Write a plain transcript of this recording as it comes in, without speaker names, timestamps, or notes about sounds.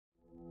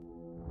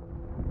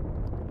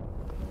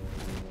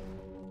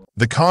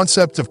The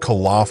concept of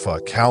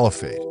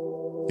caliphate,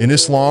 in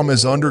Islam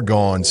has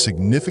undergone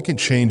significant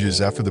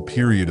changes after the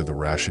period of the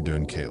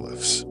Rashidun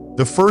caliphs.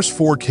 The first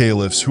four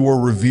caliphs, who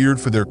are revered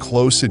for their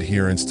close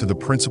adherence to the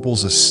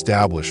principles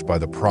established by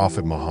the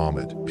Prophet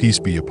Muhammad, peace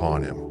be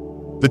upon him.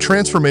 The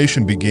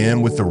transformation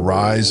began with the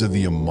rise of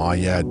the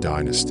Umayyad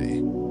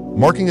dynasty,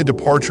 marking a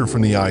departure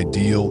from the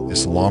ideal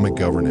Islamic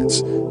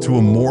governance to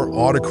a more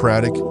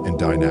autocratic and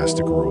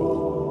dynastic rule.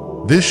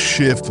 This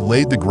shift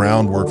laid the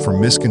groundwork for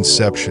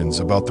misconceptions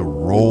about the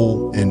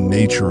role and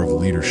nature of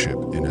leadership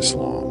in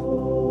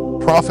Islam.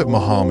 Prophet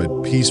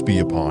Muhammad, peace be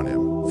upon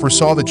him,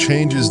 foresaw the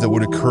changes that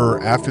would occur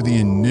after the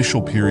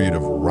initial period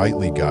of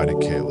rightly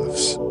guided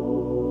caliphs.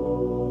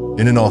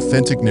 In an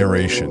authentic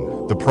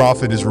narration, the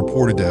Prophet is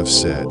reported to have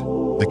said,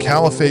 "The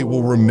caliphate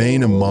will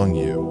remain among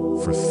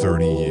you for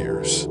 30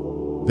 years.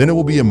 Then it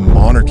will be a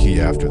monarchy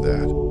after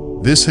that."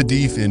 This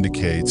hadith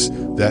indicates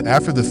that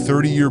after the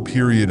 30-year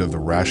period of the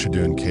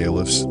Rashidun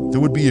caliphs, there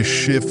would be a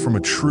shift from a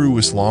true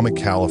Islamic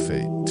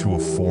caliphate to a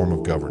form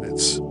of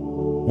governance,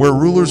 where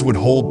rulers would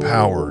hold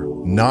power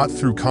not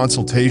through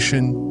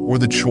consultation or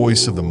the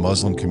choice of the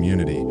Muslim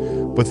community,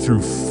 but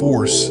through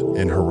force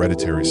and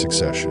hereditary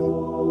succession.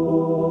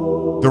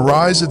 The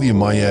rise of the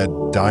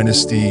Umayyad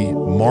dynasty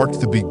marked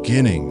the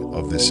beginning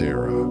of this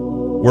era,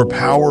 where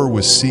power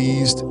was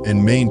seized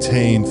and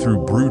maintained through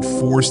brute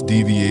force,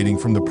 deviating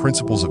from the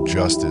principles of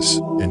justice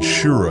and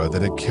shura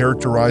that had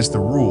characterized the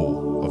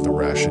rule of the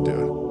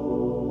Rashidun.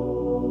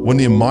 When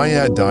the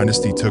Umayyad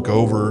dynasty took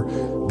over,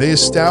 they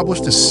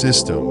established a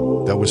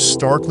system that was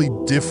starkly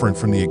different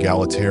from the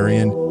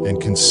egalitarian and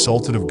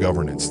consultative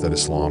governance that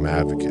Islam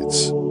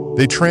advocates.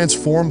 They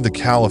transformed the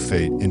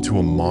caliphate into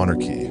a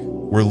monarchy,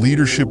 where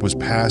leadership was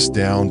passed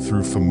down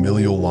through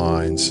familial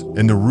lines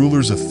and the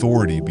ruler's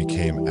authority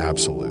became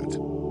absolute.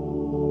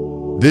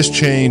 This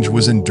change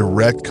was in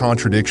direct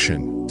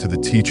contradiction to the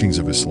teachings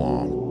of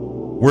Islam,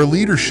 where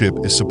leadership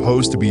is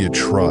supposed to be a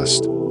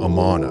trust,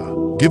 amana,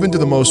 given to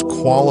the most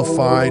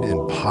qualified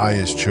and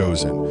pious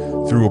chosen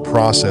through a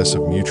process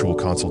of mutual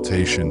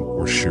consultation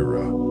or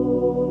shura.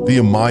 The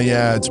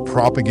Umayyads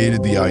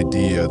propagated the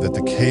idea that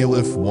the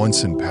caliph,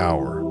 once in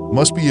power,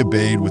 must be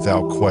obeyed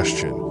without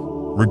question,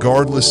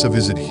 regardless of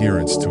his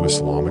adherence to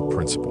Islamic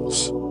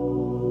principles.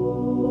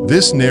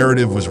 This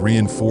narrative was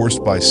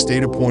reinforced by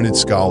state-appointed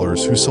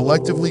scholars who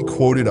selectively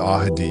quoted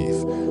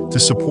ahadith to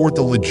support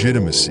the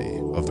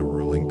legitimacy of the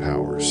ruling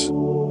powers.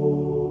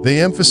 They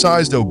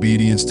emphasized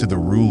obedience to the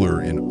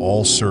ruler in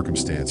all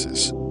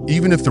circumstances,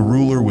 even if the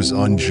ruler was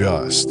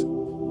unjust,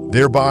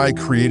 thereby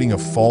creating a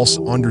false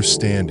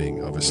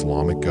understanding of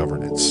Islamic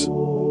governance.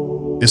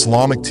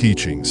 Islamic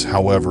teachings,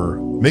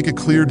 however, make a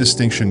clear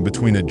distinction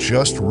between a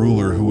just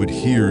ruler who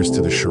adheres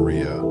to the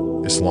Sharia,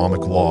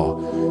 Islamic law,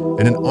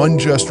 and an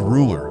unjust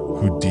ruler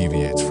who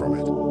deviates from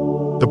it.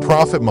 The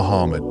Prophet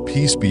Muhammad,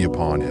 peace be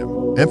upon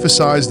him,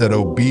 emphasized that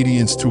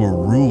obedience to a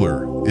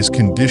ruler is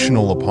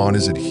conditional upon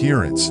his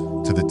adherence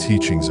to the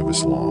teachings of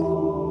Islam.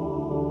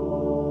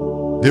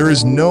 There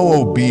is no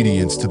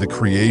obedience to the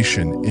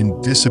creation in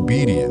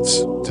disobedience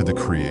to the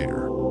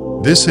Creator.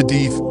 This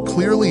hadith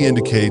clearly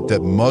indicates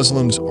that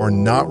Muslims are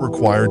not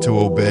required to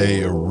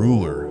obey a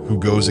ruler who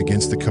goes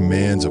against the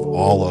commands of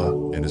Allah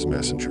and His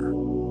Messenger.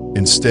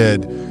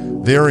 Instead,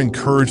 they are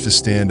encouraged to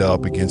stand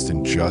up against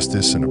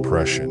injustice and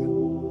oppression,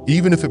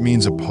 even if it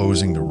means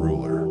opposing the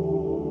ruler.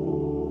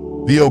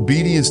 The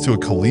obedience to a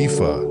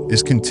Khalifa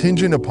is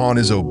contingent upon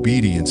his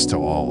obedience to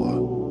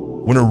Allah.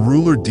 When a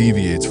ruler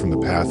deviates from the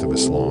path of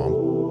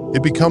Islam,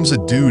 it becomes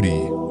a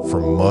duty for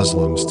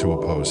Muslims to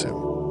oppose him.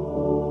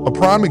 A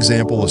prime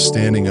example of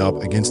standing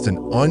up against an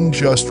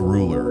unjust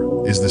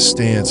ruler is the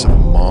stance of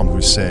Imam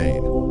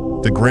Hussain,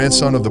 the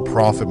grandson of the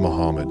Prophet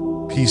Muhammad,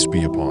 peace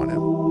be upon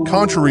him.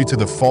 Contrary to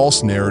the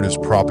false narratives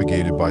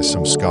propagated by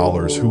some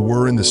scholars who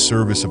were in the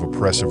service of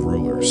oppressive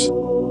rulers,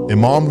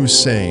 Imam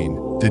Hussain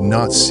did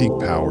not seek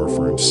power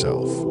for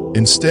himself.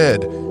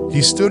 Instead,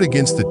 he stood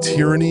against the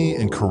tyranny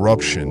and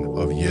corruption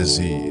of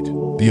Yazid,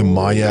 the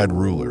Umayyad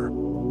ruler,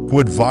 who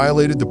had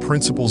violated the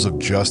principles of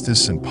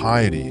justice and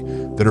piety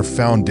that are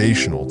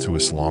foundational to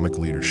Islamic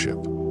leadership.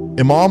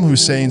 Imam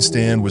Hussein's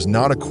stand was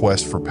not a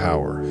quest for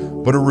power,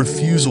 but a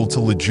refusal to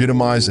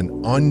legitimize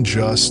an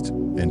unjust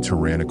and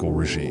tyrannical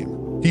regime.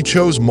 He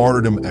chose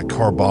martyrdom at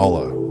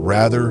Karbala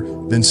rather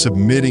than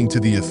submitting to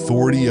the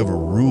authority of a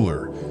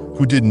ruler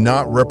who did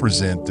not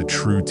represent the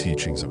true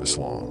teachings of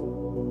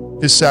Islam.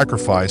 His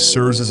sacrifice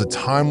serves as a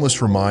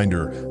timeless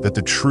reminder that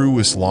the true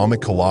Islamic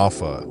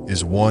Khilafah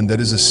is one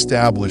that is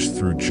established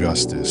through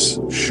justice,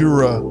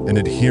 shura, and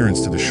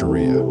adherence to the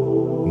Sharia,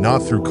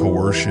 not through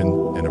coercion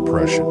and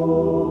oppression.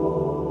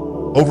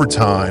 Over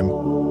time,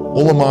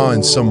 Ulema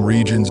in some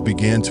regions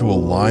began to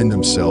align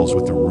themselves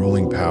with the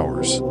ruling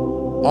powers,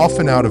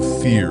 often out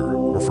of fear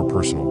or for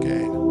personal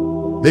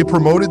gain. They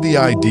promoted the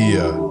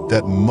idea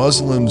that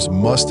Muslims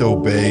must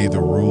obey the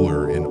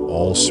ruler in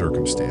all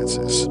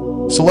circumstances,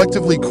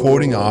 selectively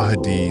quoting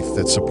ahadith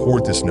that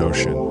support this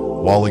notion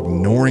while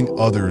ignoring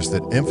others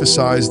that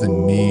emphasize the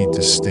need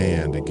to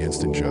stand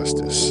against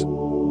injustice.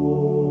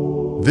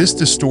 This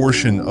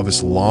distortion of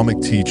Islamic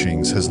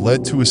teachings has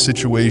led to a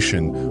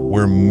situation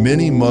where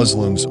many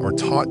Muslims are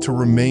taught to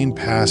remain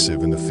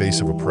passive in the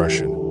face of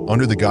oppression,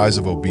 under the guise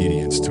of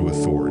obedience to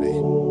authority.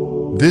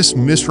 This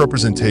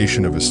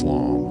misrepresentation of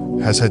Islam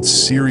has had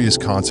serious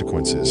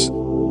consequences,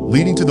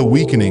 leading to the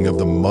weakening of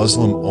the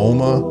Muslim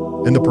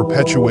Ummah and the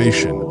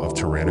perpetuation of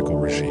tyrannical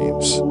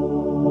regimes.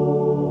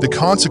 The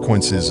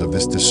consequences of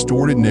this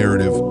distorted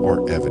narrative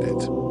are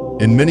evident.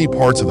 In many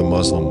parts of the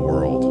Muslim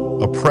world,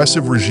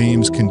 oppressive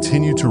regimes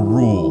continue to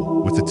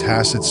rule with the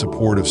tacit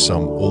support of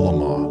some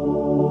Ulema,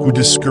 who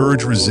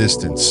discourage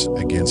resistance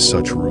against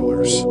such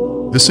rulers.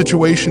 The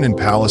situation in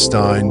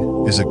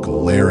Palestine is a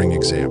glaring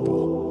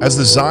example. As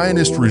the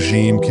Zionist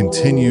regime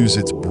continues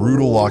its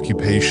brutal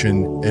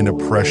occupation and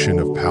oppression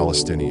of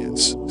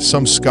Palestinians,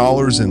 some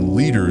scholars and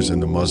leaders in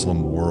the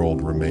Muslim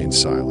world remain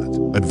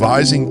silent,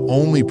 advising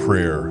only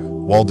prayer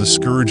while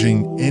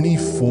discouraging any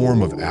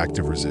form of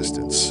active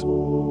resistance.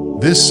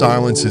 This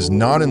silence is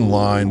not in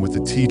line with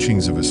the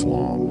teachings of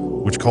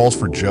Islam, which calls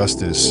for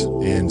justice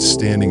and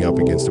standing up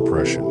against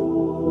oppression.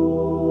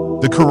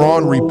 The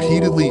Quran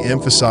repeatedly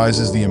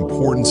emphasizes the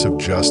importance of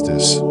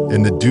justice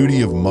and the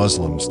duty of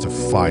Muslims to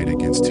fight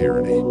against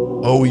tyranny.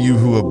 O you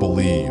who have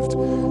believed,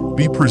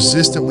 be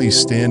persistently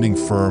standing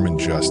firm in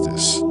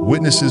justice,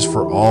 witnesses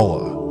for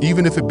Allah,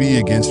 even if it be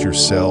against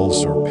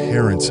yourselves or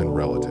parents and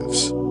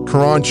relatives.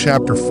 Quran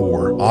chapter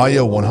 4,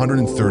 ayah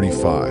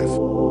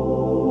 135.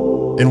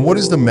 And what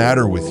is the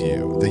matter with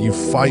you, that you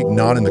fight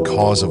not in the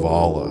cause of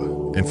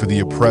Allah, and for the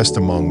oppressed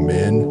among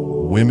men,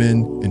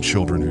 women, and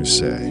children who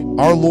say,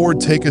 Our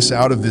Lord, take us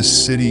out of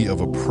this city of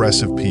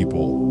oppressive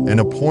people, and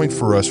appoint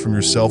for us from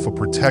yourself a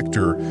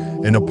protector,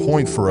 and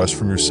appoint for us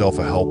from yourself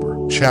a helper.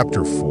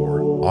 Chapter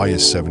 4, ayah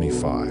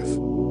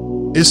 75.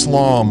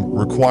 Islam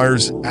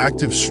requires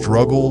active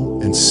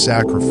struggle and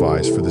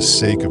sacrifice for the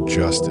sake of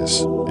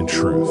justice and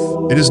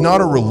truth. It is not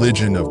a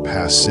religion of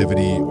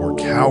passivity or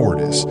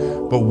cowardice,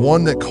 but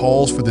one that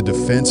calls for the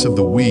defense of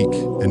the weak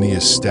and the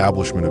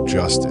establishment of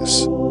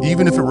justice,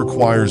 even if it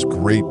requires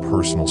great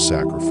personal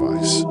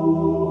sacrifice.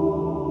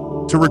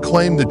 To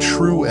reclaim the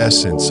true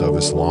essence of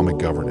Islamic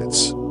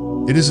governance,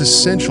 it is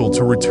essential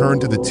to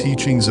return to the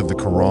teachings of the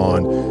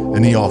Quran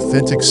and the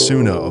authentic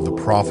Sunnah of the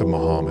Prophet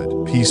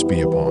Muhammad, peace be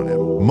upon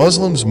him.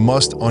 Muslims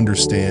must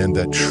understand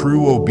that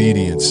true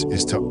obedience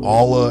is to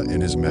Allah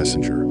and His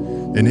Messenger,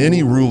 and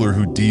any ruler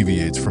who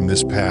deviates from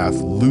this path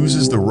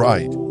loses the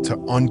right to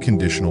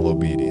unconditional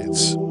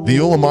obedience. The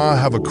ulama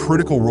have a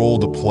critical role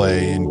to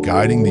play in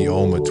guiding the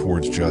ummah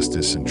towards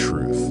justice and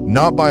truth,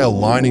 not by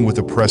aligning with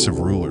oppressive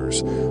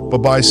rulers, but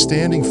by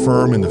standing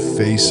firm in the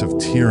face of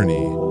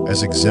tyranny,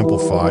 as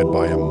exemplified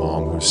by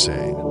Imam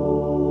Hussain.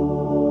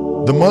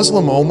 The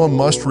Muslim Ummah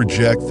must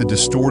reject the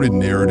distorted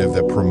narrative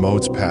that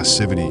promotes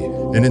passivity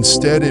and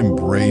instead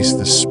embrace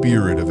the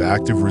spirit of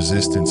active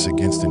resistance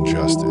against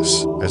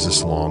injustice, as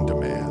Islam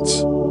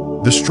demands.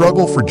 The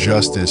struggle for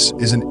justice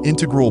is an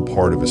integral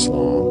part of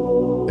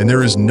Islam, and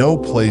there is no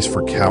place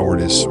for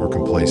cowardice or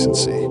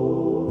complacency.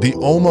 The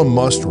Ummah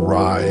must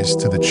rise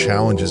to the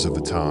challenges of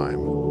the time,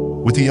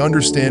 with the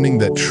understanding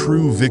that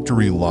true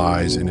victory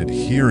lies in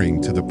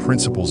adhering to the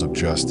principles of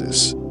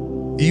justice,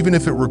 even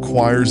if it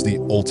requires the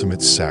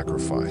ultimate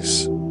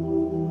sacrifice.